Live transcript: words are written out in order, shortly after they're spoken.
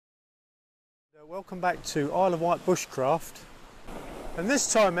Welcome back to Isle of Wight Bushcraft, and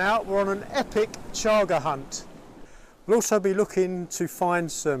this time out we're on an epic chaga hunt. We'll also be looking to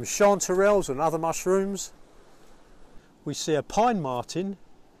find some chanterelles and other mushrooms. We see a pine marten,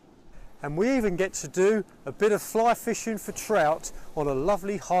 and we even get to do a bit of fly fishing for trout on a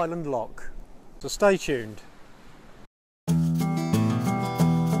lovely highland loch. So stay tuned.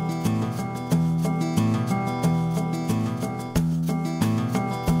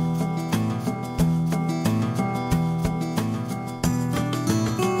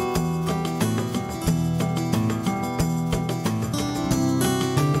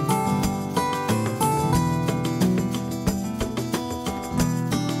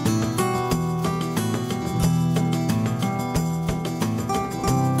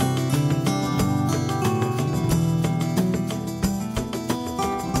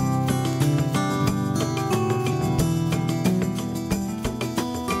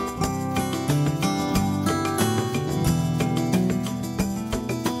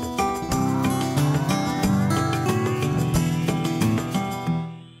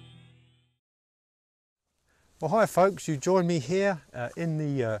 Well, hi folks, you join me here in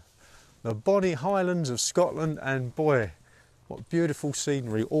the bonny Highlands of Scotland, and boy, what beautiful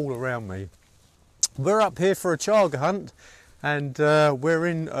scenery all around me. We're up here for a chaga hunt, and we're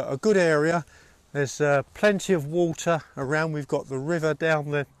in a good area. There's plenty of water around. We've got the river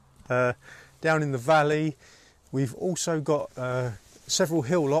down in the valley. We've also got several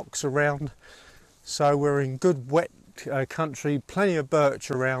hillocks around, so we're in good wet country. Plenty of birch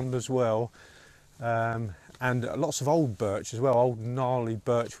around as well. And lots of old birch as well, old gnarly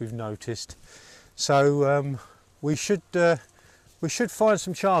birch we've noticed. So we should find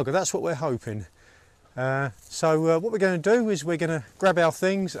some chaga. That's what we're hoping. So what we're going to do is we're going to grab our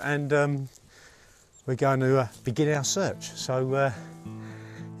things and we're going to begin our search. So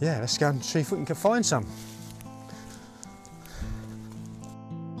yeah, let's go and see if we can find some.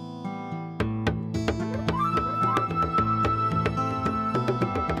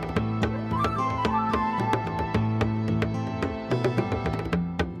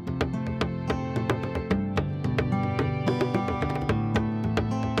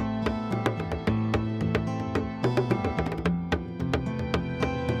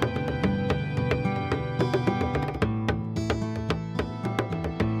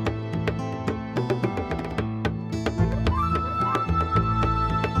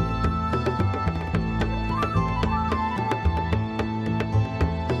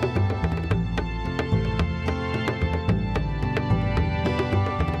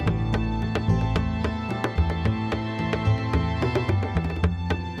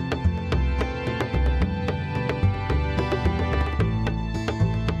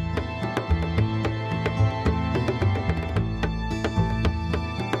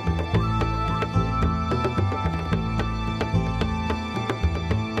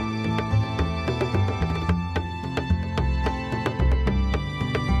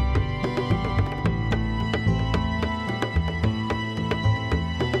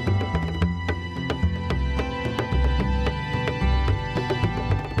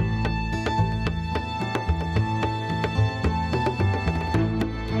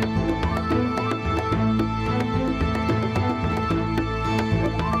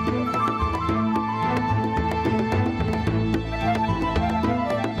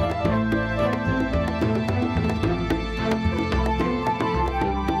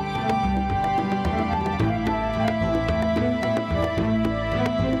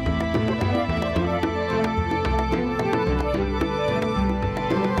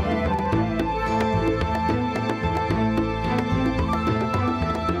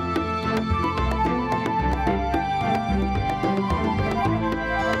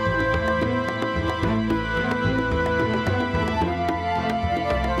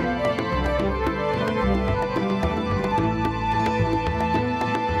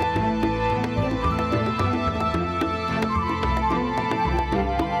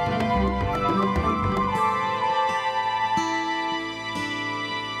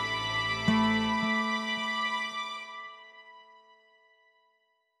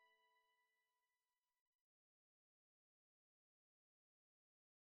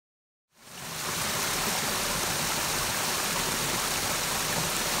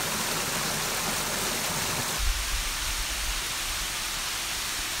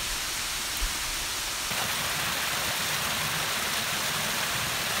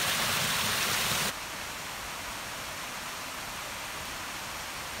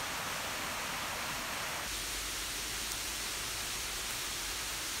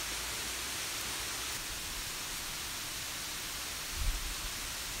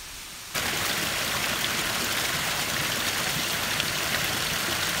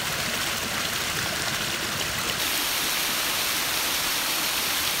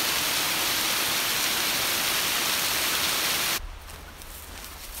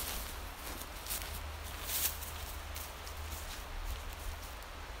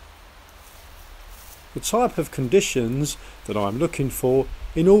 The type of conditions that I'm looking for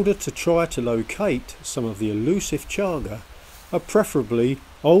in order to try to locate some of the elusive chaga are preferably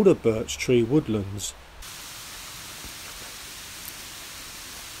older birch tree woodlands.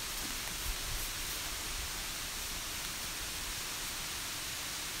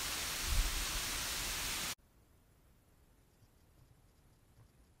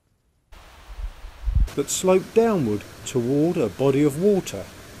 That slope downward toward a body of water,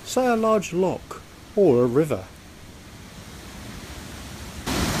 say a large loch or a river.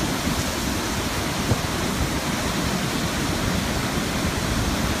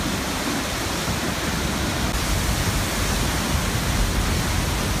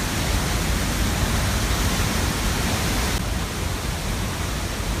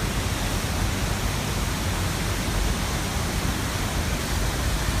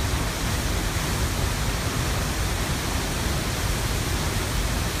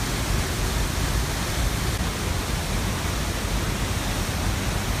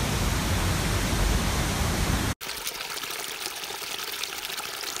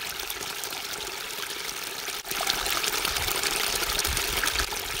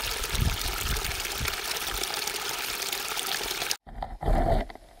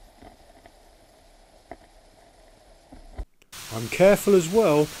 I'm careful as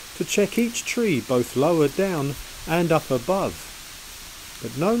well to check each tree both lower down and up above.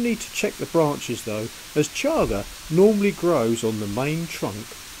 But no need to check the branches though, as chaga normally grows on the main trunk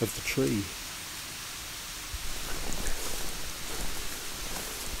of the tree.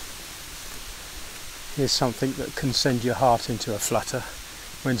 Here's something that can send your heart into a flutter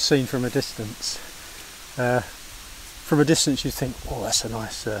when seen from a distance. From a distance you think, oh, that's a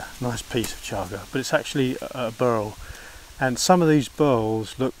nice piece of chaga, but it's actually a burl. And some of these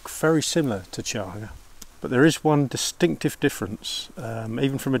burls look very similar to chaga, but there is one distinctive difference.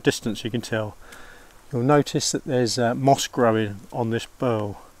 Even from a distance you can tell. You'll notice that there's moss growing on this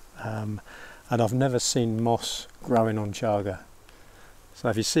burl, and I've never seen moss growing on chaga. So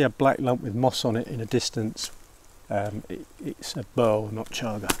if you see a black lump with moss on it in a distance, it's a burl, not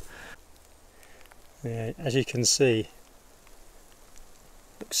chaga. Yeah, as you can see,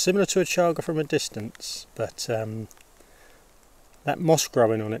 looks similar to a chaga from a distance, but that moss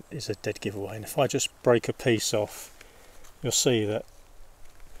growing on it is a dead giveaway. And if I just break a piece off, you'll see that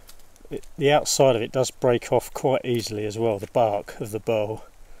the outside of it does break off quite easily as well, the bark of the burl.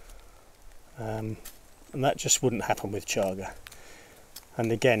 And that just wouldn't happen with chaga.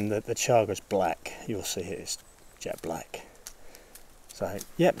 And again, the chaga's black, you'll see it is jet black. So,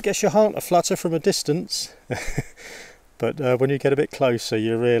 yep, gets your heart aflutter from a distance, but when you get a bit closer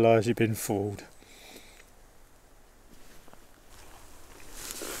you realise you've been fooled.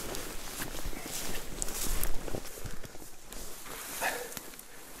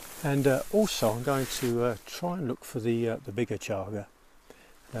 And also I'm going to try and look for the bigger chaga.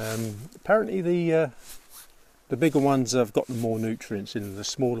 Apparently the bigger ones have got more nutrients in them. The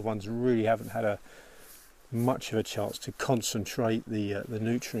smaller ones really haven't had much of a chance to concentrate the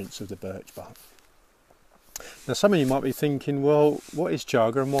nutrients of the birch bark. Now some of you might be thinking, well, what is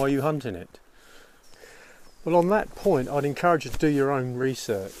chaga and why are you hunting it? Well, on that point I'd encourage you to do your own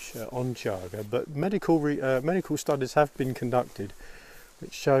research on chaga, but medical studies have been conducted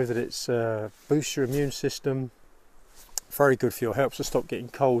which show that it's boosts your immune system, very good for you, helps to stop getting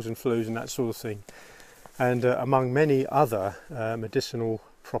colds and flus and that sort of thing, and among many other medicinal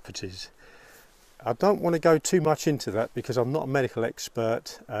properties. I don't want to go too much into that because I'm not a medical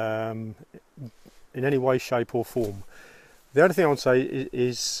expert in any way, shape or form. The only thing I want to say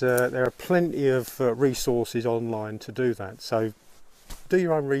is there are plenty of resources online to do that, so do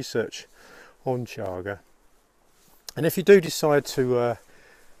your own research on chaga. And if you do decide to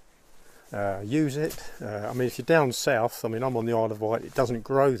use it, I mean, if you're down south, I mean, I'm on the Isle of Wight, it doesn't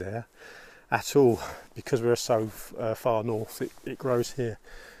grow there at all because we're so far north, it grows here.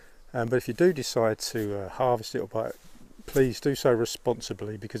 But if you do decide to harvest it or buy it, please do so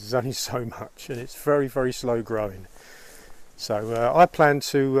responsibly because there's only so much and it's very, very slow growing. So I plan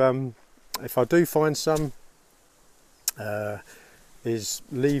to, if I do find some, is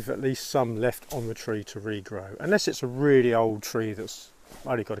leave at least some left on the tree to regrow. Unless it's a really old tree that's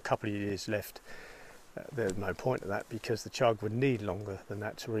only got a couple of years left, there's no point of that because the chaga would need longer than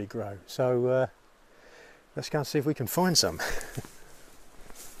that to regrow. So let's go and see if we can find some.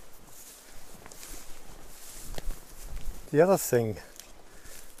 The other thing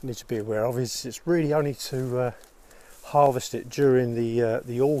you need to be aware of is it's really only to harvest it during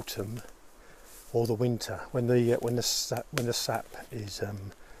the autumn or the winter when the sap is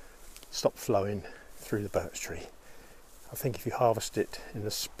stopped flowing through the birch tree. I think if you harvest it in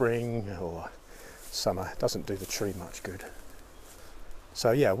the spring or summer. It doesn't do the tree much good.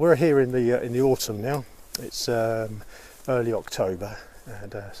 So yeah, we're here in the autumn now. It's early October,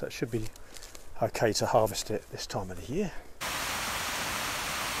 and so it should be okay to harvest it this time of the year.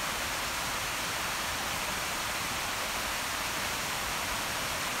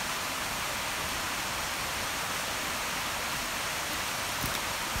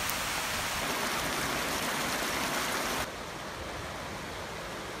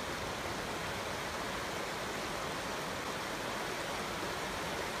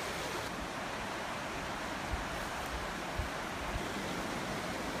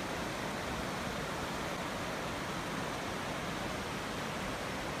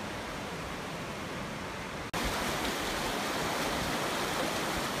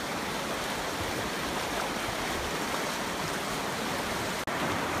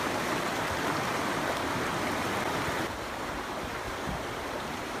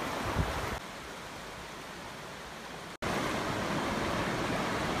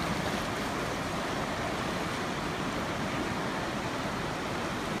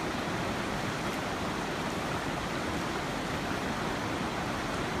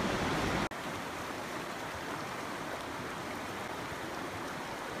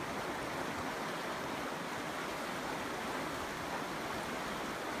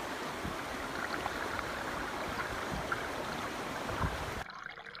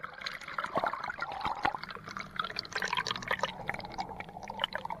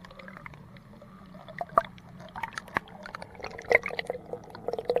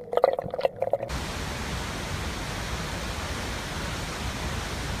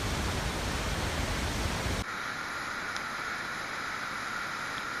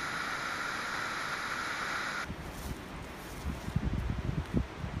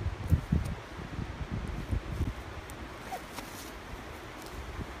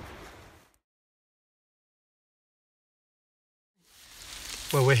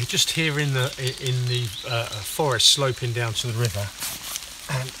 Well, we're just here in the forest sloping down to the river,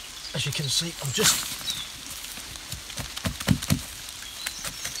 and as you can see, I'm just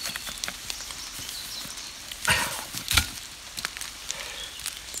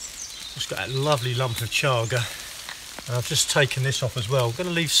got that lovely lump of chaga, and I've just taken this off as well. I'm going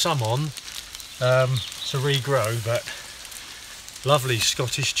to leave some on to regrow, but lovely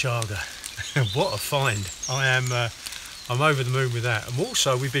Scottish chaga. What a find! I'm over the moon with that. And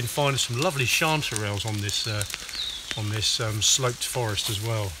also we've been finding some lovely chanterelles on this sloped forest as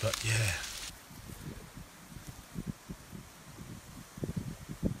well. But yeah.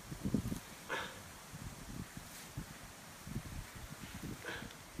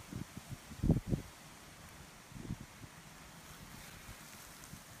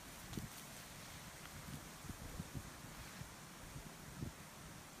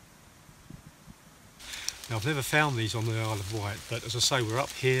 Now, I've never found these on the Isle of Wight, but as I say, we're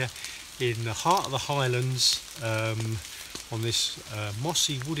up here in the heart of the Highlands on this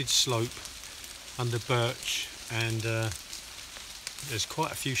mossy wooded slope under birch, and there's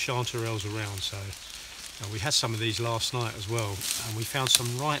quite a few chanterelles around. So we had some of these last night as well, and we found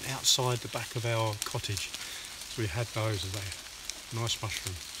some right outside the back of our cottage. So we had those as a nice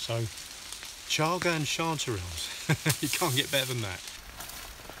mushroom. So chaga and chanterelles, you can't get better than that.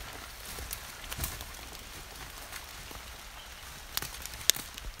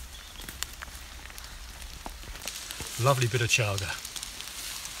 Lovely bit of chaga.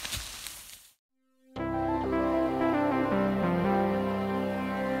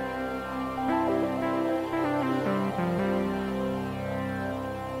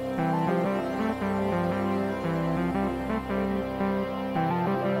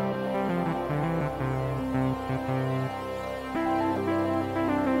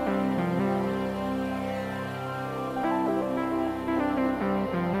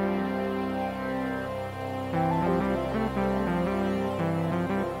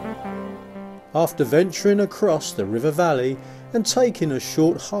 After venturing across the river valley and taking a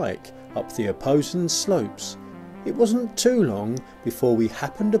short hike up the opposing slopes, it wasn't too long before we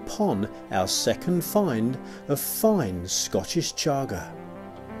happened upon our second find of fine Scottish chaga.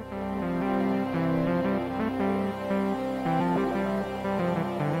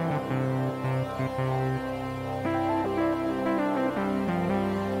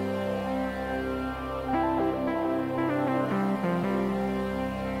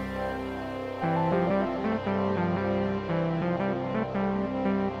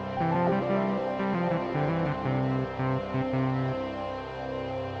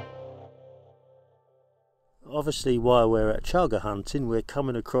 Obviously, while we're at chaga hunting, we're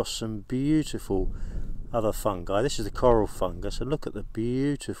coming across some beautiful other fungi. This is the coral fungus, and look at the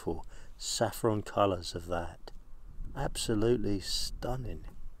beautiful saffron colours of that. Absolutely stunning.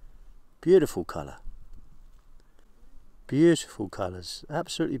 Beautiful colour. Beautiful colours.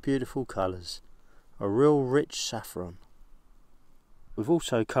 Absolutely beautiful colours. A real rich saffron. We've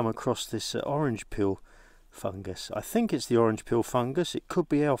also come across this orange peel fungus. I think it's the orange peel fungus. It could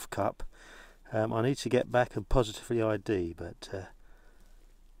be elf cup. I need to get back and positively ID, but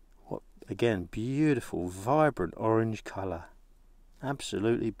what again, beautiful, vibrant orange colour.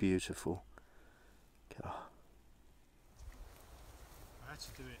 Absolutely beautiful. Oh. I had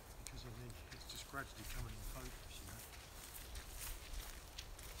to do it because it's just gradually coming in focus, you know.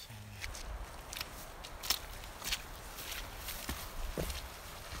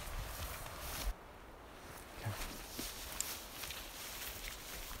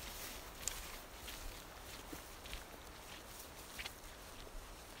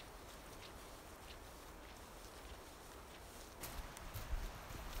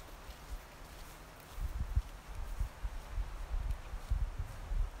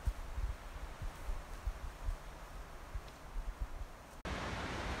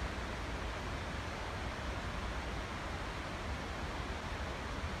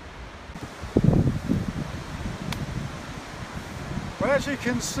 So, well, as you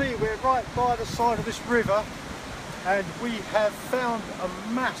can see, we're right by the side of this river, and we have found a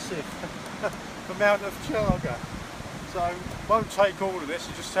massive amount of chaga. So won't take all of this,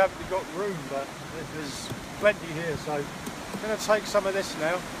 you just haven't got room, but there's plenty here, so I'm going to take some of this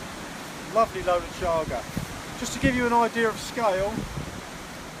now. Lovely load of chaga. Just to give you an idea of scale,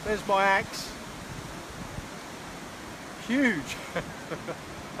 there's my axe. Huge.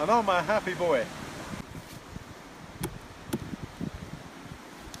 And I'm a happy boy.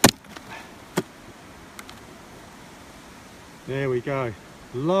 There we go,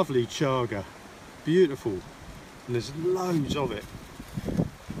 lovely chaga, beautiful, and there's loads of it.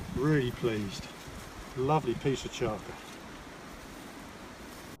 Really pleased, lovely piece of chaga.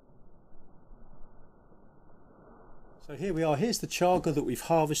 So here we are, here's the chaga that we've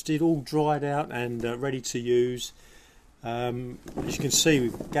harvested, all dried out and ready to use. As you can see,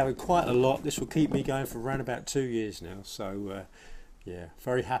 we've gathered quite a lot. This will keep me going for around about 2 years now, so yeah,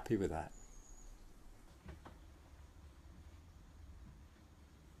 very happy with that.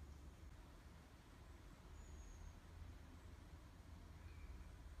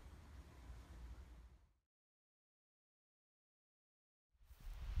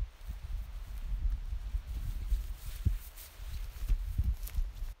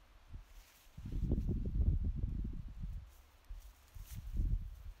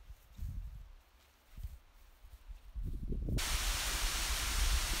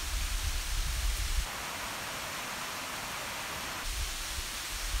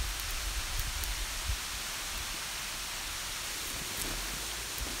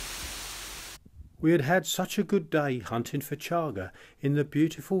 We had had such a good day hunting for chaga in the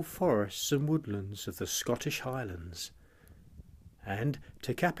beautiful forests and woodlands of the Scottish Highlands. And,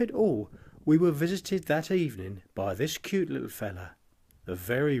 to cap it all, we were visited that evening by this cute little fella, the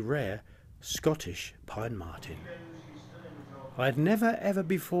very rare Scottish pine marten. I had never ever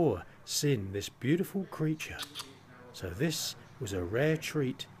before seen this beautiful creature, so this was a rare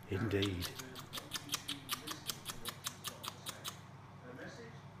treat indeed.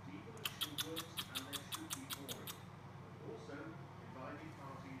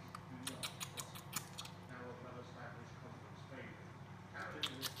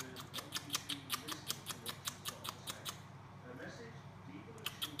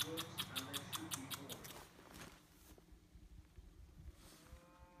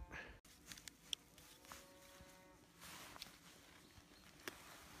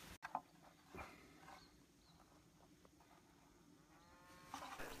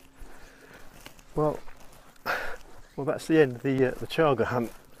 Well, that's the end of the chaga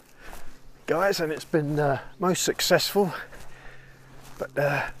hunt, guys, and it's been most successful,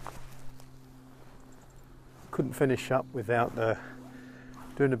 but couldn't finish up without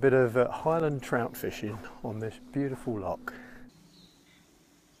doing a bit of highland trout fishing on this beautiful loch.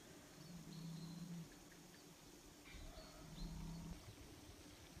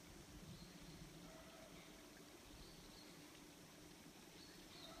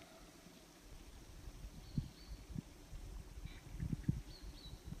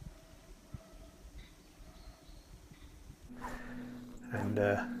 And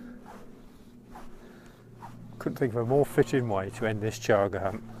couldn't think of a more fitting way to end this chaga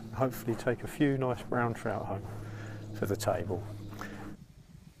hunt. Hopefully take a few nice brown trout home for the table.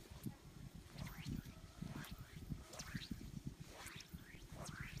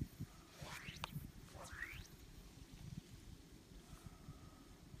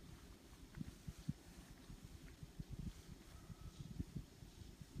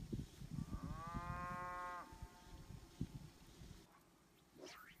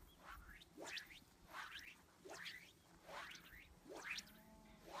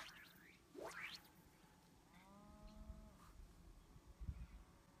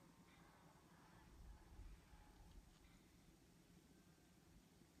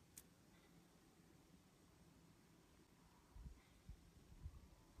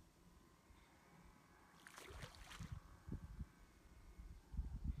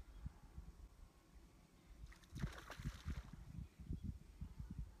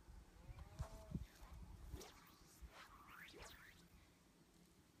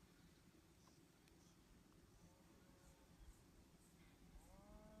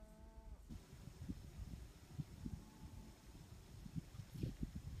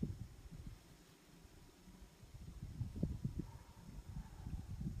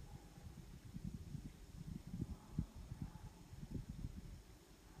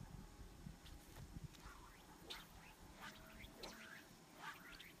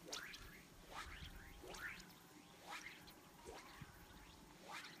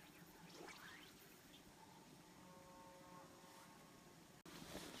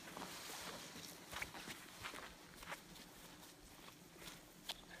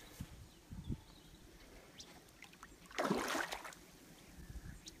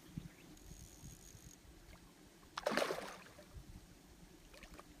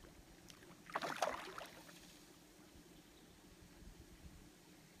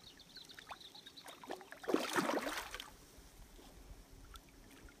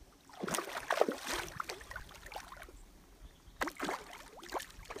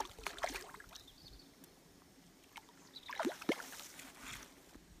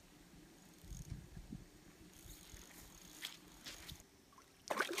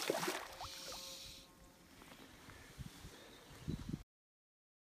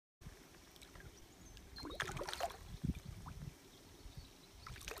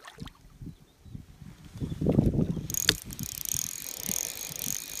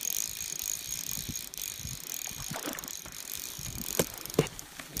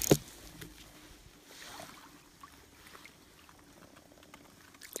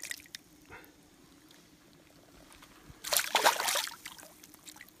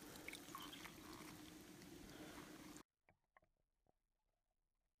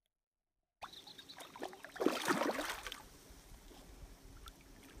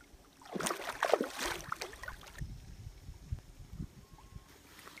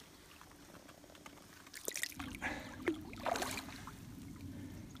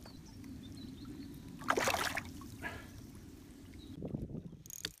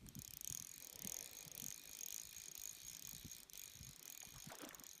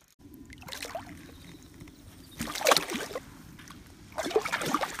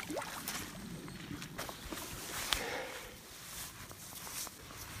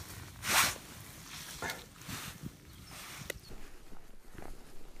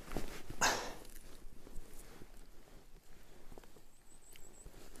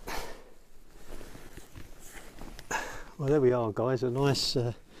 Well, there we are, guys. A nice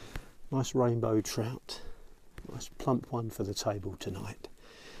rainbow trout. Nice plump one for the table tonight.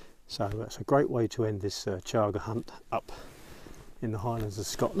 So that's a great way to end this chaga hunt up in the Highlands of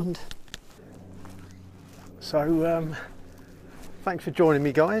Scotland. So thanks for joining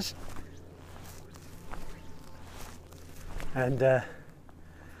me, guys. And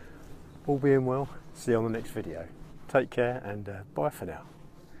all being well, see you on the next video. Take care and bye for now.